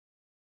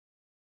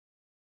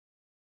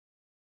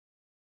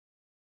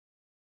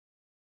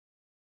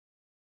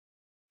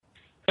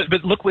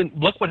But look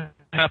what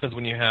happens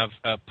when you have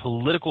a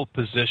political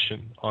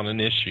position on an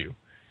issue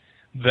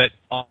that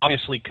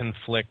obviously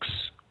conflicts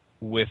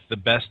with the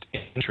best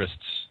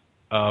interests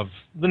of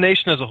the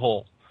nation as a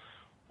whole,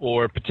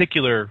 or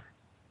particular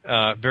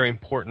very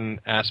important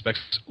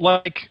aspects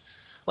like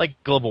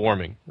global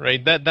warming,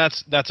 right?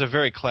 That's a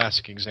very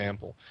classic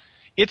example.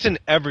 It's in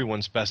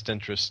everyone's best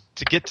interest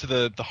to get to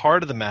the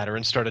heart of the matter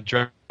and start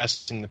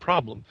addressing the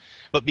problem.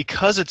 But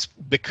because it's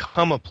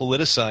become a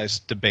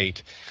politicized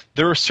debate,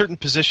 there are certain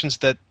positions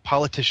that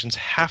politicians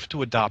have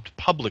to adopt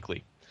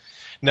publicly.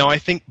 Now, I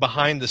think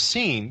behind the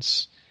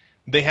scenes,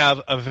 they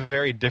have a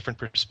very different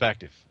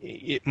perspective.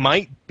 It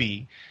might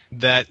be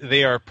that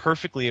they are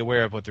perfectly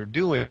aware of what they're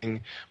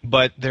doing,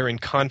 but they're in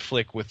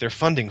conflict with their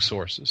funding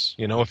sources.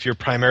 You know, if you're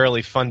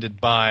primarily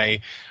funded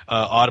by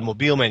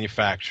automobile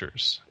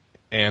manufacturers,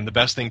 and the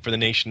best thing for the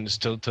nation is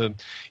to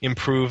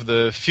improve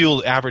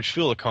the average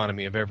fuel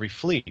economy of every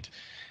fleet,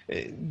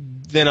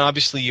 then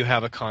obviously you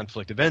have a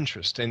conflict of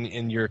interest,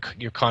 and your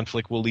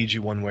conflict will lead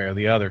you one way or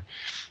the other.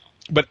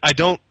 But I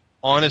don't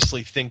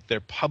honestly think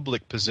their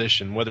public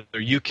position, whether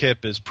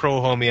UKIP is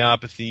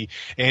pro-homeopathy,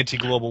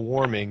 anti-global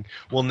warming,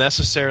 will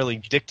necessarily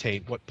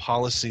dictate what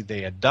policy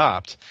they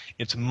adopt.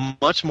 It's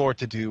much more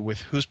to do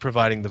with who's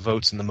providing the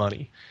votes and the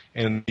money.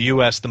 And in the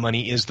U.S., the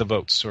money is the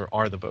votes, or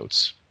are the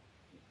votes.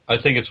 I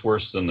think it's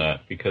worse than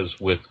that, because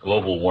with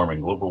global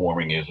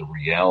warming is a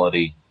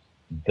reality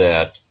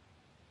that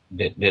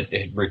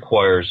it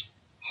requires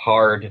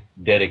hard,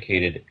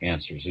 dedicated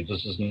answers.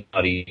 This is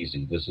not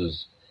easy. This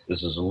is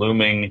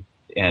looming,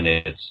 and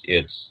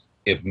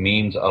it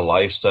means a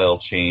lifestyle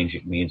change.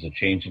 It means a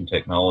change in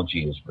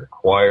technology is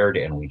required,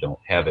 and we don't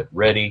have it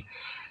ready.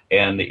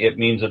 And it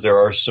means that there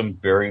are some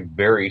very,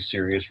 very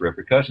serious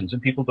repercussions,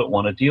 and people don't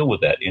want to deal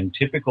with that. And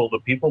typical, the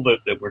people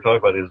that we're talking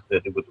about is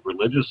that with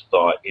religious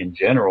thought in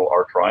general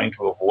are trying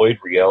to avoid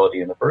reality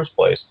in the first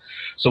place.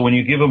 So when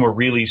you give them a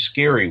really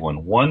scary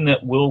one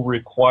that will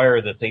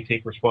require that they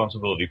take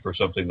responsibility for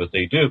something that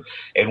they do,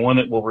 and one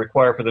that will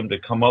require for them to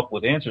come up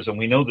with answers, and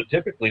we know that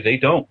typically they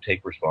don't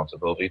take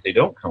responsibility, they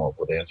don't come up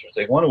with answers.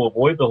 They want to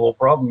avoid the whole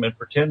problem and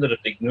pretend that if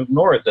they can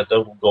ignore it, that they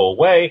will go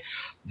away.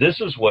 This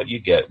is what you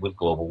get with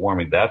global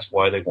warming. That's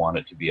why they want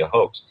it to be a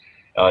hoax.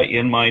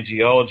 In my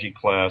geology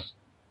class,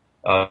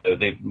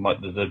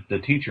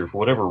 the teacher, for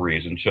whatever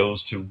reason,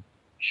 chose to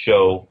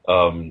show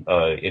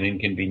an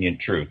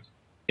inconvenient truth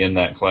in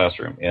that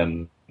classroom.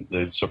 And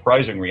the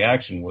surprising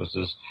reaction was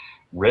this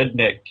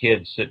redneck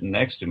kid sitting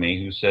next to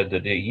me who said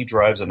that he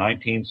drives a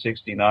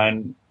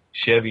 1969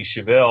 Chevy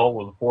Chevelle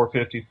with a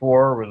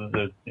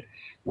 454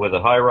 with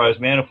a high-rise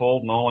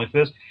manifold and all like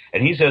this.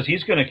 And he says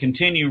he's going to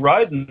continue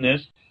riding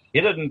this.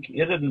 It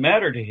doesn't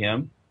matter to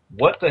him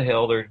what the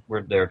hell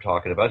they're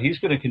talking about. He's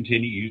going to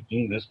continue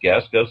using this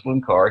gas-guzzling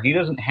car. He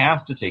doesn't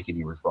have to take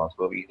any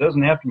responsibility. He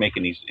doesn't have to make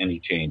any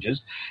changes.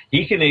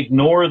 He can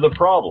ignore the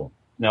problem.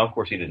 Now, of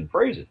course, he didn't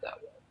phrase it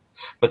that way,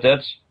 but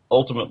that's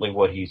ultimately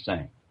what he's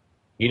saying.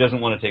 He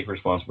doesn't want to take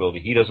responsibility.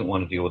 He doesn't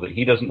want to deal with it.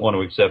 He doesn't want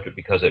to accept it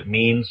because it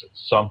means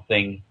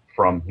something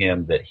from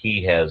him that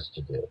he has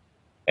to do,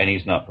 and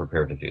he's not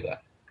prepared to do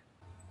that.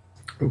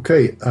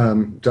 Okay,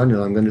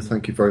 Daniel, I'm going to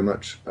thank you very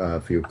much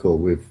for your call.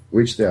 We've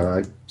reached there.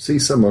 I see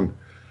someone,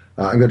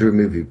 I'm going to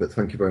remove you, but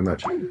thank you very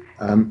much.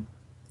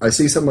 I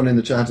see someone in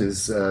the chat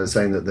is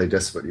saying that they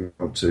desperately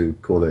want to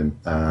call in.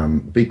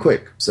 Be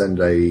quick, send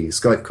a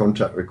Skype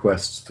contact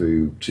request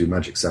through to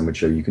Magic Sandwich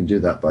Show. You can do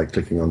that by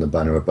clicking on the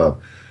banner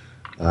above.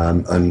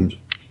 And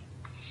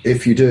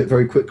if you do it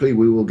very quickly,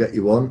 we will get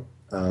you on.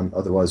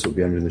 Otherwise, we'll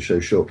be ending the show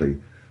shortly.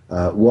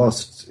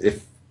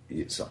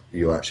 If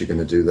you're actually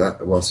going to do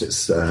that,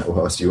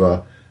 whilst you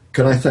are,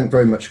 can I thank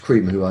very much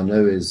Cream, who I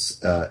know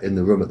is in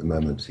the room at the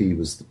moment. He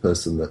was the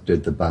person that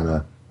did the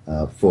banner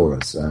for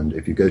us, and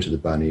if you go to the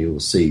banner, you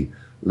will see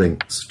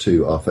links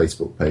to our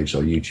Facebook page,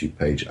 our YouTube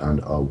page, and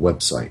our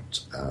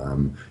website.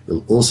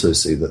 You'll also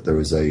see that there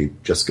is a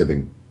Just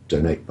Giving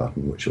donate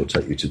button, which will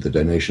take you to the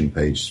donation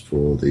page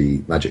for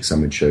the Magic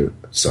Sandwich Show,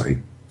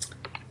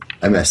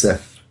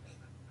 MSF,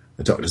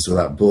 the Doctors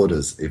Without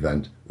Borders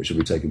event, which will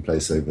be taking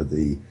place over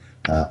the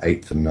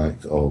 8th and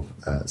 9th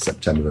of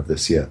September of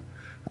this year.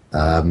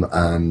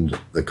 And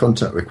the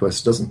contact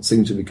request doesn't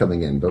seem to be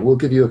coming in, but we'll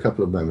give you a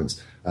couple of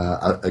moments.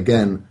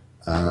 Again,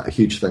 a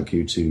huge thank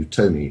you to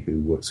Tony, who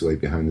works away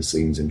behind the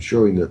scenes,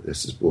 ensuring that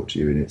this is brought to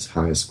you in its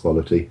highest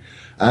quality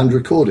and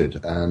recorded.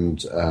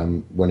 And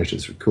when it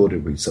is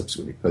recorded, we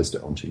subsequently post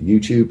it onto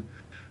YouTube.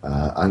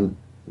 And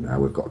now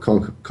we've got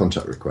a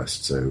contact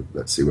request, so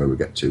let's see where we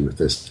get to with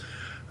this.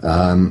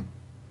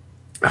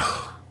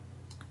 Oh,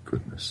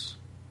 goodness.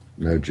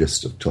 No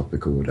gist of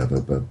topic or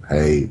whatever, but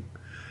hey,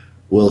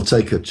 we'll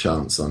take a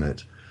chance on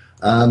it.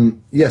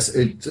 Yes,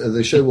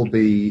 the show will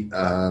be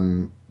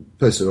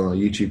posted on our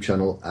YouTube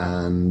channel,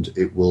 and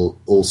it will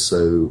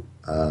also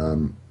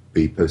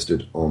be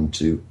posted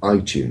onto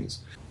iTunes.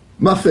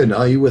 Muffin,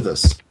 are you with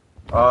us?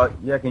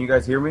 Yeah, can you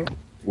guys hear me?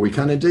 We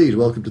can indeed.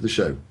 Welcome to the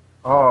show.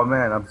 Oh,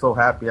 man, I'm so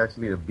happy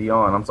actually to be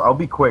on. I'll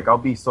be quick. I'll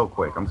be so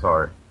quick. I'm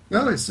sorry.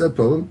 No, it's no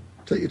problem.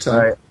 Take your time.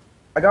 All right.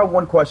 I got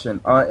one question.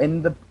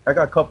 I I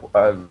got a couple,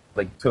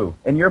 like two.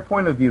 In your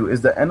point of view,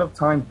 is the end of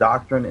time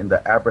doctrine in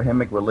the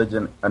Abrahamic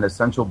religion an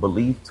essential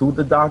belief to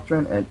the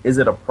doctrine, and is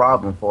it a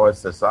problem for our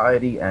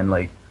society and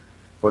like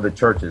for the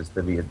churches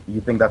to be? Do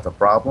you think that's a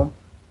problem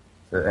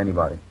to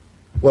anybody?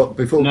 Well,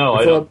 before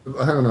I don't.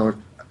 hang on, Howard.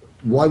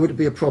 Why would it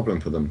be a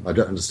problem for them? I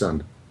don't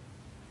understand.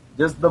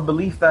 Just the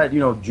belief that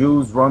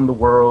Jews run the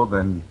world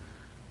and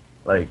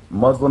like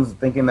Muslims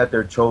thinking that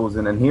they're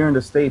chosen, and here in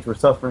the States we're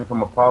suffering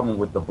from a problem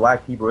with the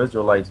Black Hebrew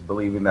Israelites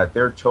believing that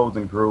they're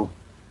chosen group.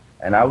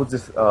 And I was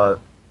just,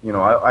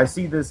 I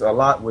see this a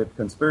lot with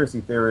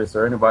conspiracy theorists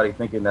or anybody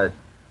thinking that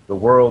the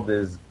world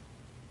is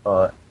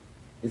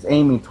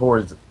aiming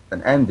towards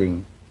an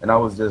ending. And I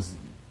was just,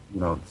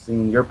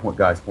 seeing your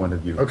guys' point of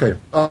view. Okay,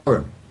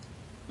 Aaron.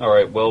 All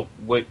right. Well,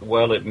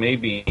 while it may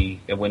be,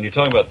 and when you're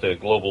talking about the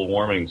global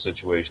warming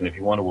situation, if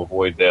you want to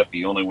avoid that,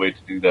 the only way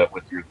to do that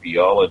with your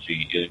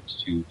theology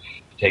is to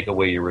take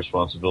away your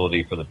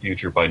responsibility for the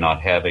future by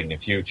not having a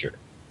future.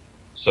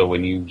 So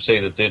when you say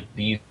that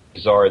these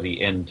are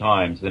the end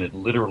times, then it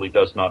literally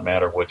does not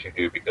matter what you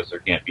do because there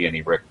can't be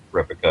any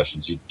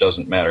repercussions. It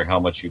doesn't matter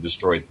how much you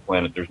destroy the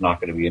planet. There's not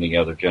going to be any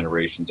other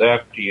generations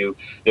after you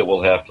that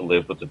will have to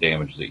live with the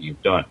damage that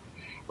you've done.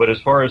 But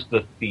as far as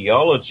the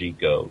theology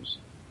goes,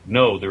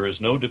 no, there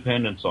is no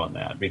dependence on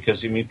that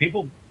because,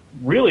 people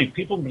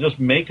just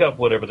make up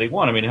whatever they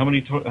want. I mean, how many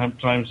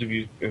times have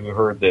you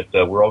heard that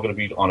we're all going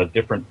to be on a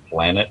different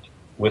planet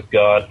with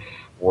God,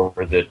 or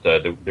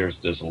that there's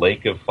this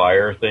lake of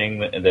fire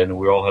thing, and then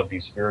we all have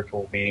these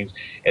spiritual beings,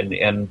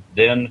 and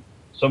then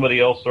somebody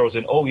else throws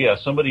in, oh yeah,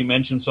 somebody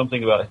mentioned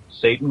something about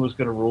Satan was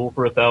going to rule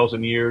for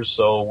 1,000 years,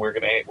 so we're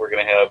going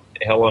to have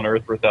hell on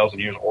earth for 1,000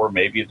 years, or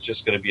maybe it's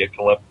just going to be a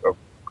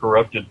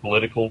corrupted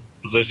political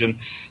position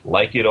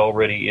like it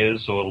already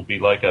is, so it'll be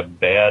like a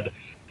bad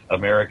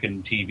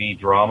American TV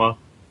drama,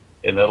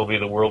 and that'll be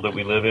the world that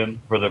we live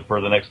in for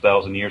the next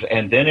 1,000 years,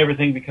 and then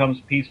everything becomes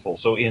peaceful.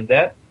 So in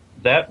that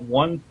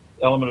one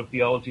element of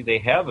theology, they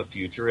have a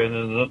future, and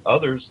in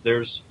others,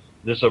 there's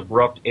this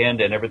abrupt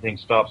end, and everything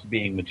stops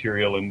being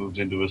material and moves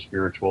into a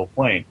spiritual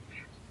plane.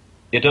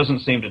 It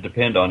doesn't seem to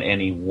depend on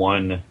any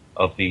one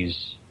of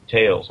these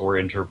tales or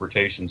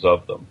interpretations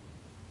of them.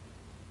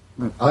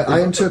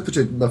 I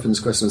interpreted Muffin's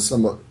question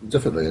somewhat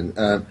differently,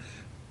 and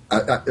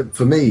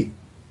for me,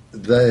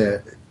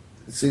 there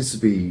seems to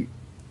be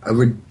a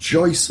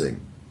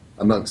rejoicing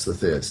amongst the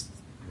theists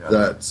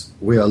that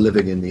we are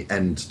living in the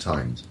end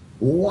times.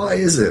 Why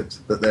is it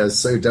that they're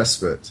so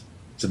desperate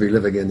to be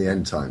living in the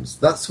end times?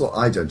 That's what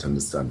I don't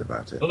understand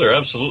about it. Well, they're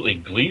absolutely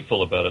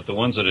gleeful about it. The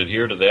ones that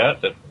adhere to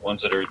that, the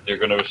ones that they're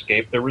going to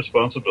escape their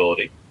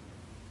responsibility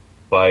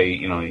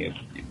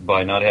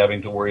by not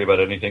having to worry about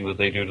anything that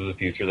they do to the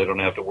future. They don't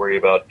have to worry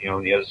about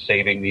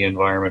saving the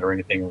environment or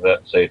anything of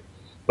that sort.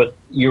 But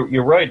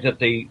you're right that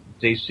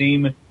they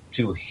seem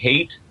to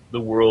hate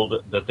the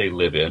world that they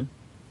live in,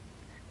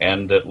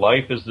 and that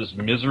life is this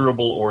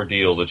miserable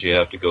ordeal that you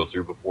have to go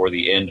through before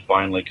the end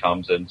finally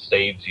comes and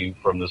saves you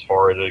from this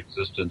horrid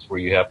existence where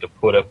you have to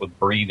put up with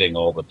breathing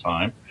all the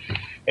time.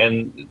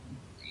 And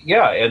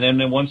and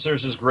then once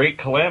there's this great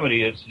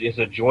calamity, it's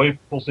a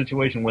joyful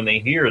situation when they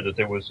hear that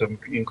there was some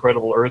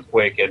incredible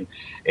earthquake and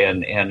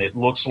it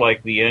looks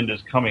like the end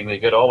is coming. They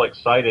get all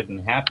excited and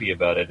happy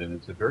about it, and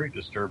it's a very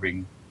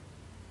disturbing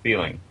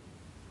feeling.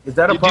 Is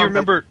that a problem? Do you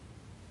remember?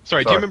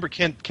 Sorry, do you remember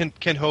Ken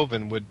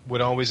Hovind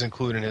would always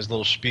include in his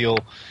little spiel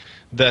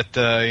that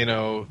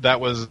that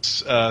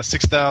was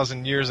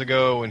 6,000 years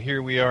ago, and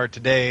here we are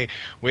today,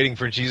 waiting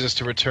for Jesus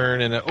to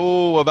return in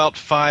about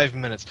 5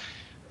 minutes.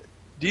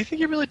 Do you think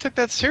he really took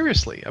that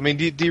seriously? I mean,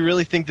 do you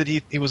really think that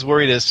he was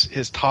worried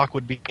his talk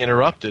would be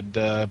interrupted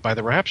by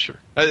the rapture?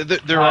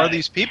 There are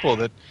these people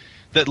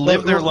that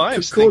live their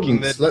lives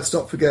thinking that... Let's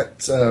not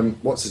forget,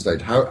 what's his name,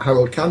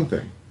 Harold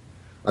Camping,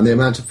 and the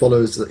amount of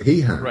followers that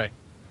he had. Right.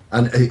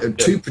 And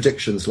two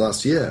predictions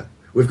last year.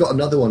 We've got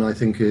another one, I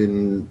think,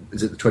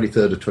 is it the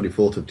 23rd or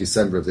 24th of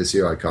December of this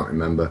year? I can't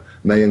remember.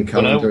 Mayan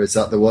calendar, is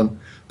that the one?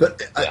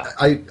 But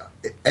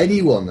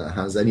anyone that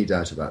has any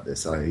doubt about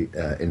this, I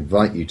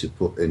invite you to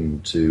put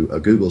into a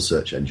Google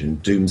search engine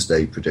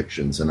Doomsday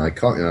Predictions, and I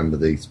can't remember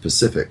the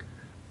specific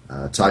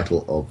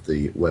title of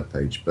the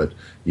webpage, but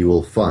you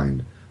will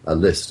find a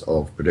list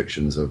of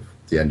predictions of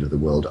the end of the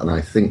world. And I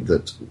think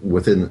that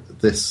within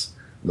this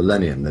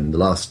millennium, in the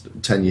last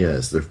 10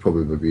 years, there have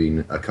probably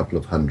been a couple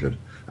of hundred.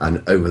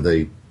 And over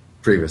the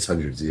previous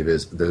hundreds of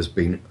years, there's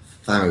been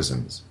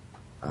thousands.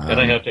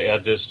 And I have to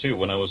add this, too.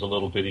 When I was a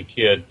little bitty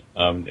kid,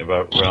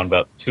 around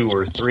about 2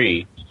 or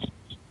 3,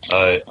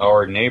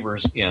 our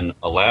neighbors in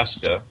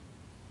Alaska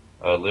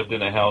lived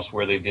in a house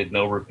where they did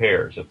no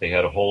repairs. If they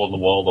had a hole in the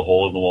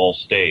wall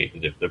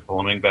stayed. If the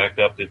plumbing backed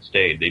up, it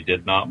stayed. They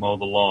did not mow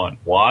the lawn.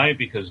 Why?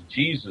 Because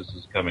Jesus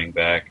is coming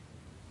back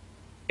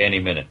any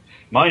minute.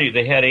 Mind you,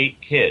 they had 8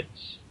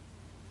 kids.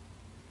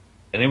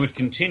 And they would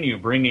continue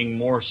bringing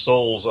more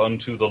souls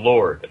unto the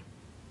Lord.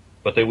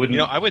 But they wouldn't...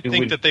 I would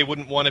think that they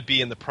wouldn't want to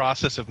be in the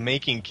process of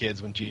making kids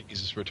when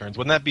Jesus returns.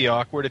 Wouldn't that be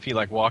awkward if he,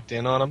 walked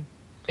in on them?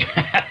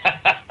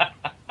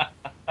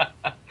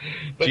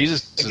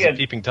 Jesus isn't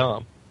peeping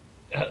Tom.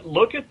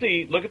 look at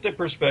the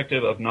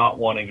perspective of not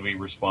wanting to be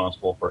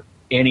responsible for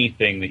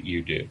anything that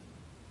you do,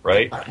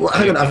 right? Well,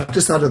 hang on, I've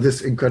just had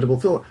this incredible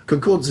thought.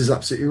 Concordance is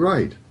absolutely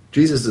right.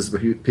 Jesus is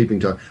the peeping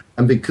Tom,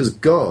 and because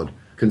God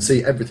can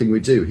see everything we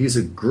do, he's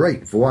a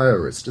great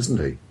voyeurist, isn't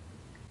he?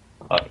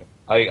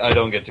 I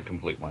don't get to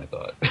complete my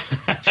thought.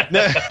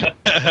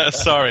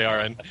 Sorry,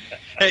 Aaron.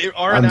 Hey,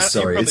 Aaron, I'm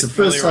sorry. It's the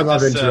first time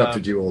I've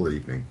interrupted you all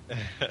evening.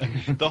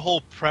 The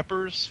whole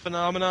preppers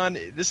phenomenon,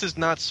 this is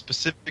not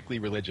specifically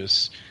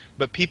religious,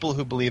 but people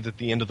who believe that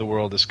the end of the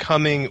world is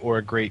coming or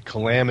a great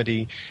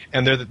calamity,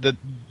 and they're the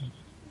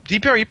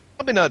DPR, you're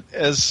probably not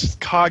as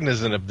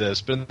cognizant of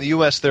this, but in the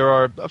U.S. there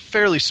are a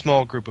fairly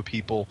small group of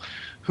people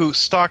who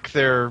stock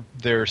their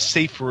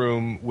safe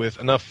room with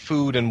enough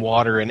food and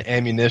water and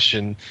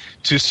ammunition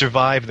to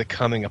survive the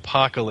coming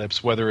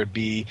apocalypse, whether it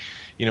be,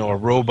 a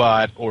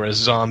robot or a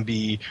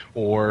zombie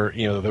or,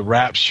 the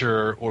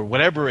rapture or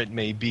whatever it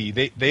may be.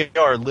 They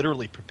are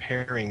literally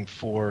preparing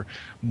for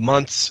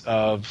months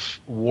of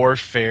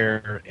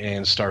warfare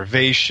and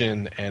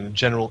starvation and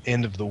general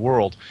end of the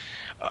world.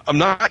 I'm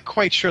not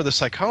quite sure of the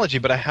psychology,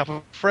 but I have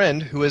a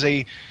friend who is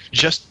a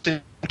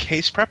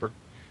just-in-case prepper.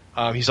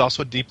 He's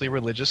also a deeply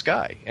religious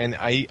guy, and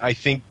I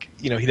think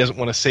he doesn't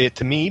want to say it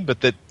to me,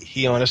 but that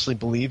he honestly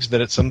believes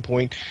that at some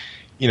point,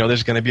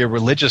 there's going to be a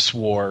religious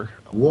war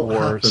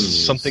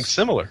something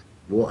similar.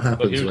 What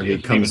happens when he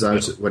comes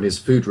out when his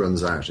food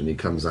runs out and he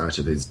comes out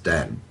of his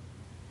den?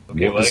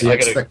 Okay, what does he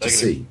expect to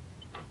see?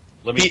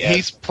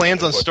 He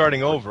plans on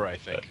starting over, I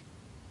think.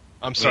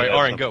 I'm sorry,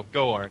 Aaron.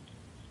 Go, Aaron.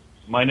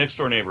 My next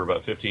door neighbor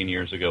about 15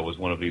 years ago was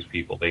one of these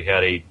people. They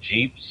had a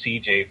Jeep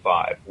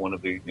CJ5, one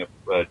of the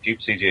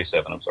Jeep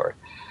CJ7. I'm sorry,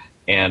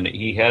 and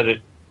he had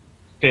it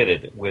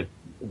fitted with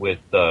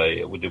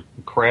the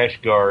crash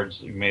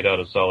guards made out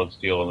of solid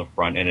steel on the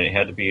front, and it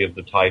had to be of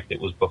the type that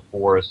was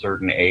before a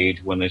certain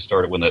age when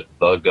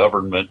the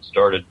government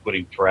started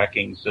putting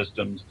tracking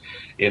systems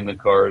in the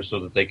cars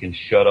so that they can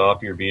shut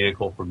off your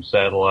vehicle from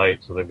satellite.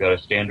 So they've got a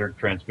standard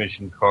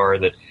transmission car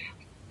that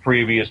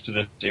previous to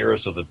this era,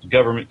 so that the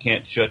government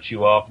can't shut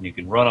you off and you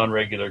can run on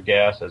regular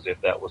gas as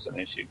if that was an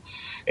issue.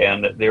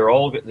 And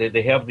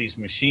they have these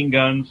machine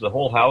guns. The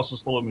whole house is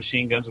full of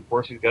machine guns. Of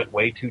course, he's got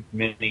way too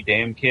many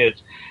damn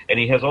kids. And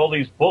he has all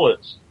these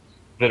bullets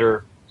that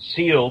are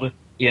sealed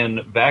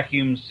in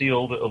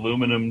vacuum-sealed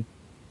aluminum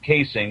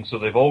casing, so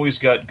they've always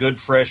got good,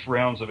 fresh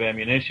rounds of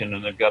ammunition.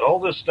 And they've got all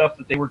this stuff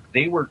that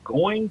they were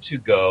going to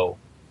go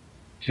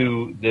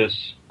to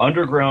this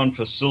underground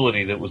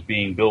facility that was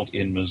being built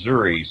in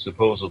Missouri,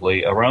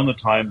 supposedly, around the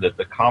time that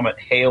the comet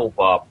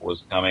Hale-Bopp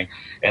was coming,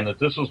 and that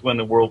this was when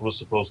the world was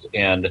supposed to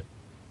end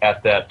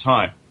at that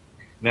time.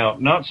 Now,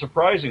 not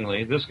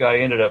surprisingly, this guy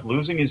ended up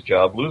losing his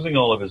job, losing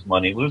all of his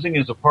money, losing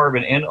his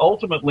apartment, and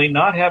ultimately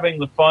not having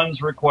the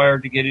funds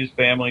required to get his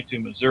family to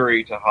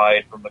Missouri to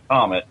hide from the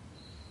comet,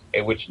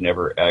 which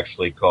never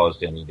actually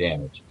caused any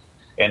damage.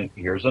 And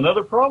here's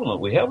another problem that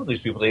we have with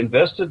these people. They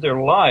invested their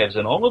lives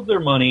and all of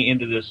their money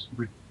into this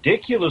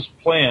ridiculous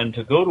plan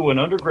to go to an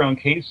underground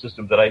cave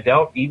system that I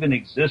doubt even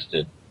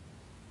existed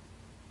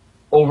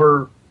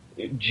over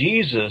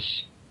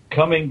Jesus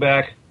coming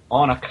back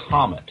on a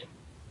comet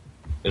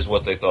is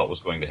what they thought was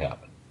going to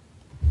happen.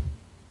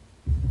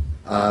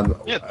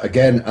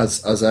 Again,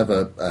 as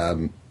ever,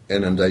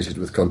 inundated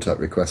with contact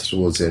requests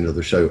towards the end of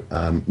the show.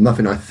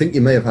 Muffin, I think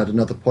you may have had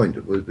another point.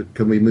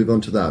 Can we move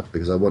on to that?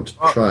 Because I want to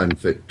try and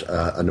fit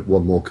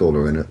one more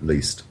caller in at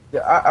least.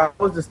 Yeah, I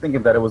was just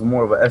thinking that it was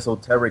more of an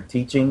esoteric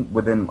teaching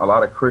within a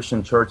lot of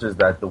Christian churches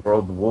that the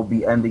world will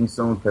be ending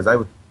soon.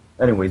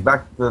 Anyways,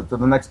 back to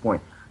the next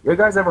point. You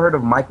guys ever heard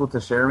of Michael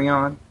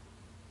Tasharian?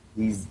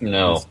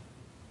 No.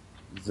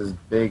 He's this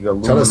big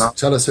Illuminati.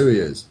 Tell us who he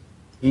is.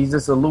 He's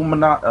this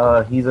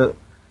Illuminati.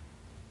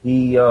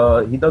 He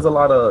does a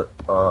lot of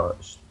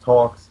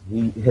talks.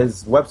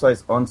 His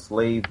website's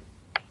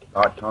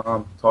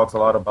unslaved.com. Talks a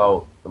lot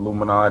about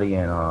Illuminati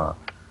and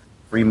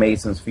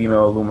Freemasons,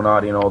 female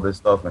Illuminati, and all this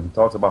stuff. And he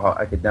talks about how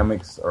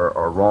academics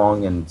are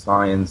wrong in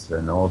science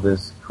and all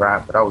this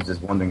crap. But I was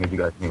just wondering if you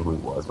guys knew who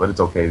he was. But it's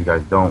okay if you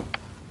guys don't.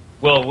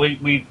 Well,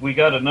 we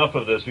got enough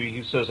of this.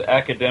 He says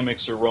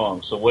academics are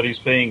wrong. So what he's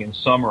saying in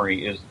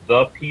summary is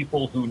the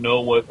people who know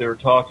what they're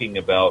talking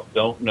about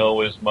don't know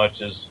as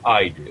much as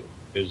I do.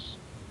 Is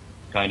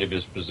kind of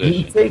his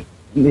position.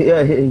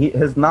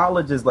 His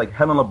knowledge is like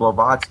Helena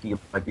Blavatsky,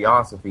 like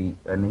Theosophy,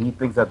 and he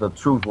thinks that the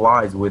truth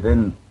lies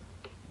within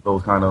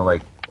those kind of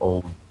like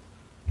old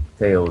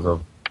tales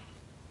of.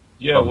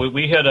 Yeah,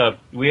 we had a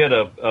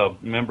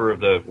member of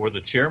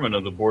the chairman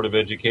of the Board of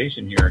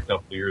Education here a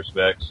couple of years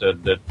back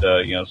said that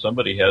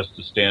somebody has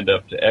to stand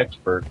up to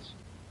experts,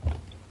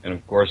 and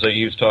of course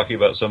he was talking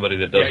about somebody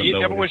that doesn't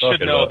know what he's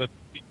talking about. Everyone should know that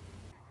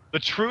the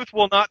truth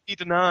will not be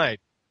denied.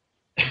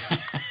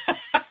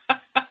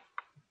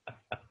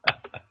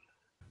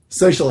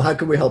 Social, how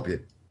can we help you?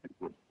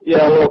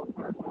 Yeah, well,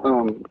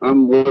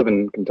 I'm live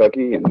in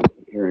Kentucky, and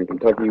here in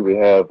Kentucky we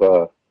have,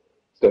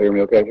 still hear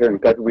me okay? Here in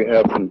Kentucky we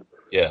have some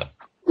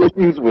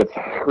issues with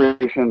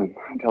creation and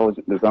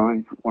intelligent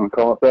design, if you want to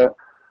call it that.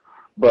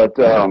 But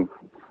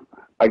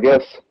I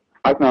guess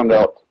I found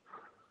out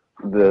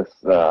this.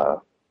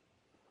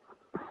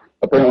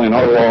 Apparently, in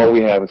our law,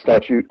 we have a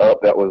statute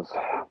up that was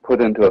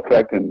put into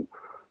effect in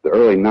the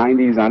early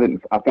 '90s.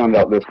 I found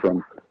out this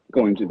from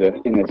going to the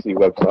NSC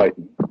website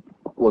and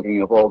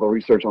looking up all the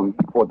research on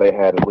what they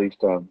had, at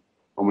least on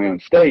my own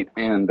state.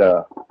 And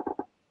I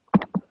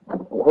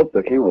hope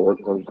the camera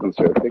works. I was just going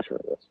to show a picture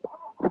of this.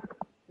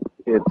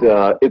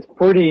 It's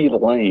pretty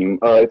lame.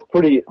 It's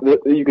pretty.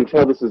 You can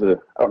tell this is I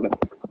don't know,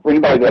 for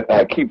anybody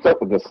that keeps up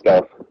with this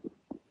stuff.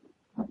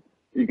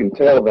 You can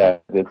tell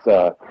that it's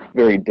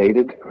very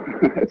dated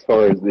as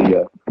far as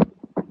the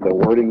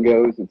wording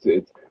goes.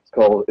 It's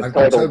called. It's I'm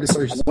titled.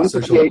 totally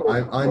sorry,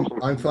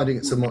 I'm finding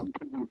it somewhat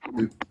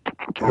to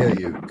hear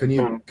you. Can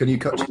you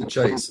cut to the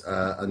chase,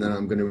 and then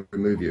I'm going to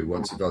remove you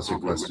once you've asked your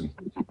question.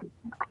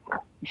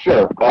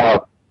 Sure.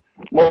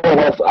 More or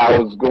less, I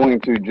was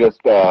going to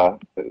just.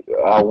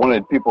 I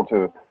wanted people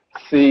to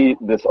see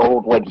this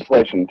old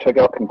legislation. Check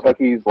out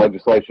Kentucky's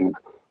legislation.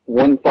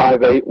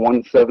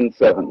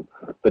 158177,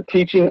 the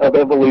teaching of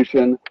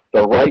evolution,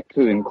 the right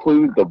to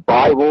include the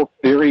Bible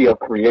theory of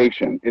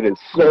creation. It is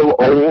so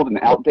old and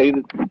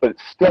outdated, but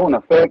it's still in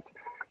effect.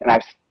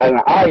 And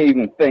I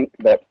even think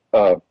that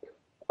I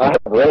have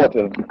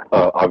relatives,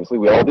 obviously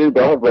we all do,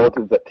 but I have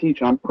relatives that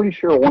teach, and I'm pretty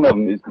sure one of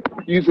them is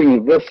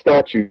using this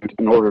statute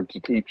in order to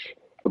teach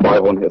the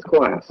Bible in his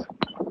class.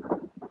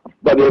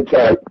 But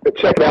check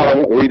it out. I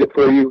won't read it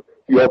for you.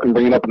 You all can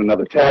bring it up in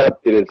another tab.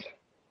 It's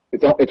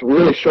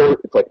really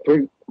short. It's like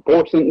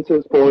 4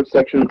 sentences, 4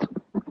 sections.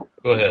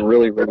 Go ahead. It's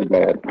really, really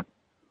bad.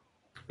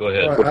 Go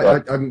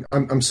ahead.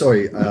 I'm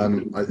sorry.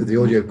 The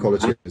audio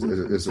quality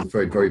is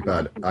very, very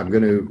bad. I'm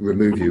going to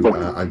remove you.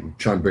 I'm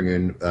trying to bring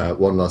in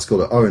one last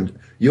caller. Oren,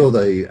 you're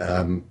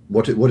the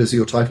what is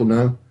your title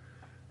now?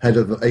 Head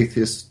of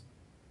Atheist.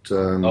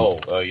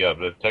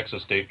 The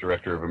Texas State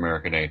Director of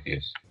American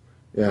Atheists.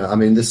 Yeah, I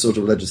mean, this sort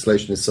of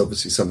legislation is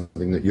obviously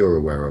something that you're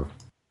aware of.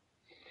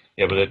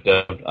 Yeah, but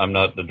I'm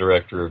not the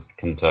director of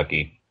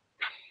Kentucky.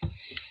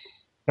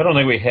 I don't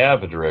think we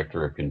have a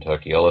director of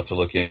Kentucky. I'll have to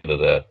look into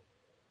that.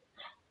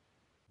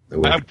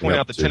 I would point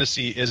out that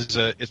Tennessee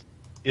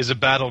is a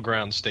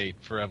battleground state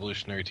for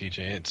evolutionary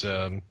teaching. It's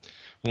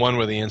one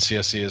where the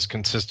NCSC has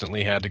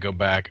consistently had to go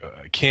back.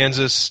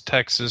 Kansas,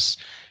 Texas,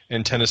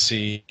 and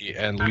Tennessee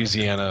and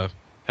Louisiana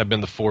have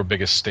been the 4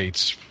 biggest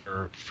states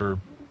for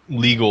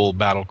legal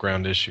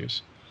battleground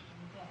issues.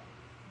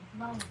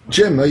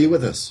 Jim, are you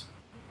with us?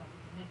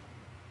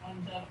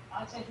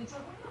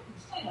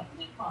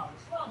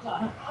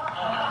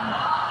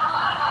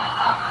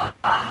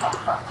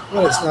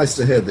 Well, it's nice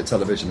to hear the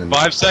television.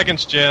 5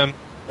 seconds, Jim.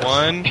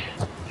 1,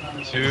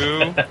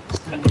 2,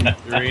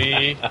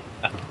 3,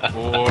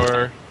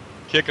 4.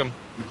 Kick him.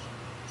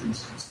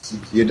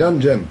 You're done,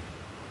 Jim.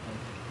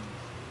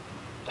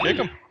 Kick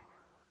him.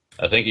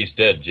 I think he's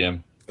dead,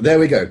 Jim. There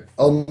we go.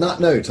 On that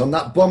note, on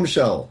that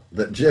bombshell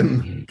that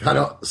Jim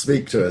cannot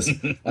speak to us,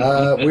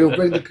 we will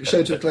bring the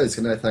show to a close.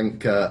 Can I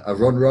thank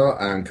Aronra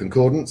and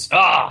Concordance?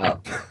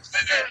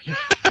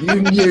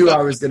 You knew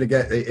I was going to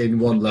get it in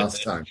one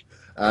last time.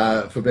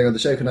 For being on the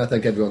show. Can I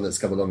thank everyone that's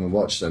come along and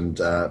watched, and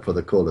for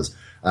the callers.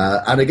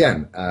 And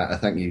again, I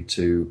thank you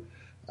to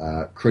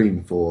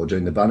Cream for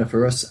doing the banner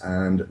for us,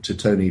 and to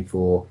Tony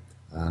for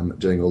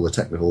doing all the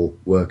technical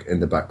work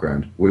in the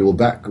background. We will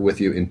back with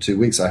you in 2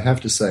 weeks. I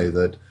have to say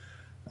that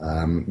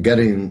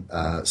getting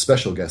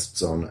special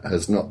guests on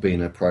has not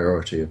been a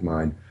priority of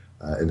mine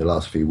in the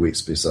last few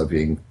weeks, because I've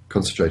been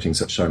concentrating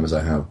such time as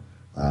I have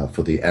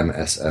for the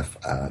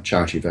MSF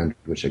charity event,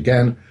 which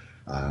again,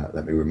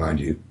 let me remind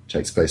you,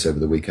 takes place over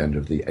the weekend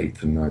of the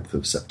 8th and 9th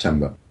of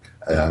September.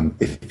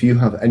 If you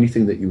have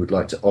anything that you would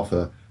like to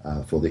offer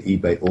for the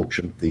eBay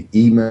auction, the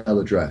email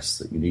address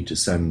that you need to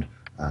send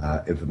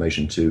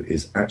information to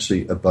is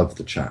actually above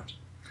the chat.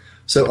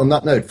 So on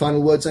that note,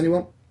 final words,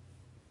 anyone?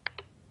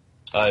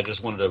 I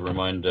just wanted to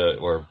remind, a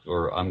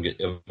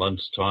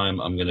month's time,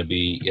 I'm going to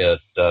be at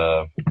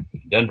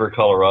Denver,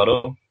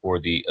 Colorado for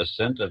the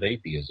Ascent of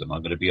Atheism.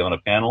 I'm going to be on a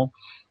panel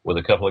with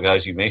a couple of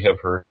guys you may have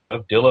heard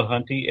of,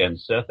 Dillahunty and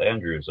Seth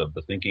Andrews of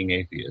the Thinking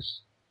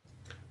Atheists.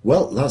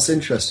 Well, that's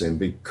interesting,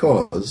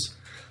 because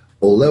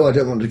although I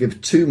don't want to give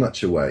too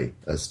much away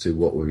as to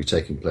what will be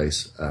taking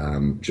place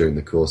during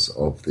the course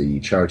of the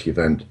charity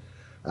event,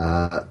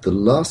 the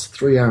last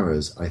 3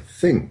 hours, I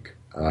think,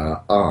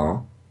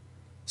 are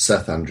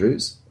Seth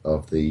Andrews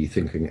of the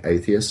Thinking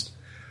Atheist,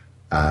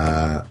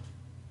 Aaron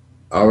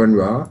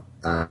Ra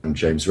and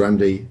James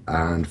Randi,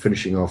 and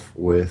finishing off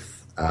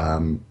with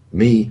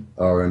me,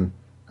 Aaron,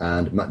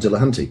 and Matt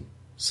Dillahunty.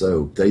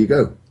 So there you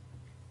go.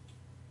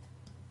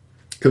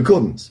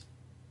 Concordance.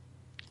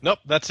 Nope,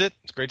 that's it.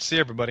 It's great to see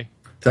everybody.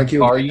 Thank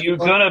you. Are you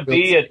going to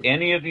be at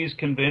any of these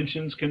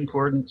conventions,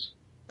 Concordance?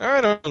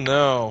 I don't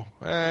know.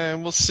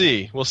 We'll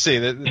see. We'll see.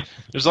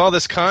 There's all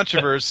this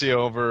controversy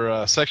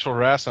over sexual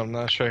harassment. I'm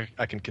not sure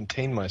I can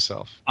contain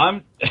myself.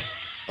 On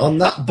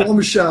that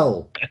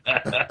bombshell.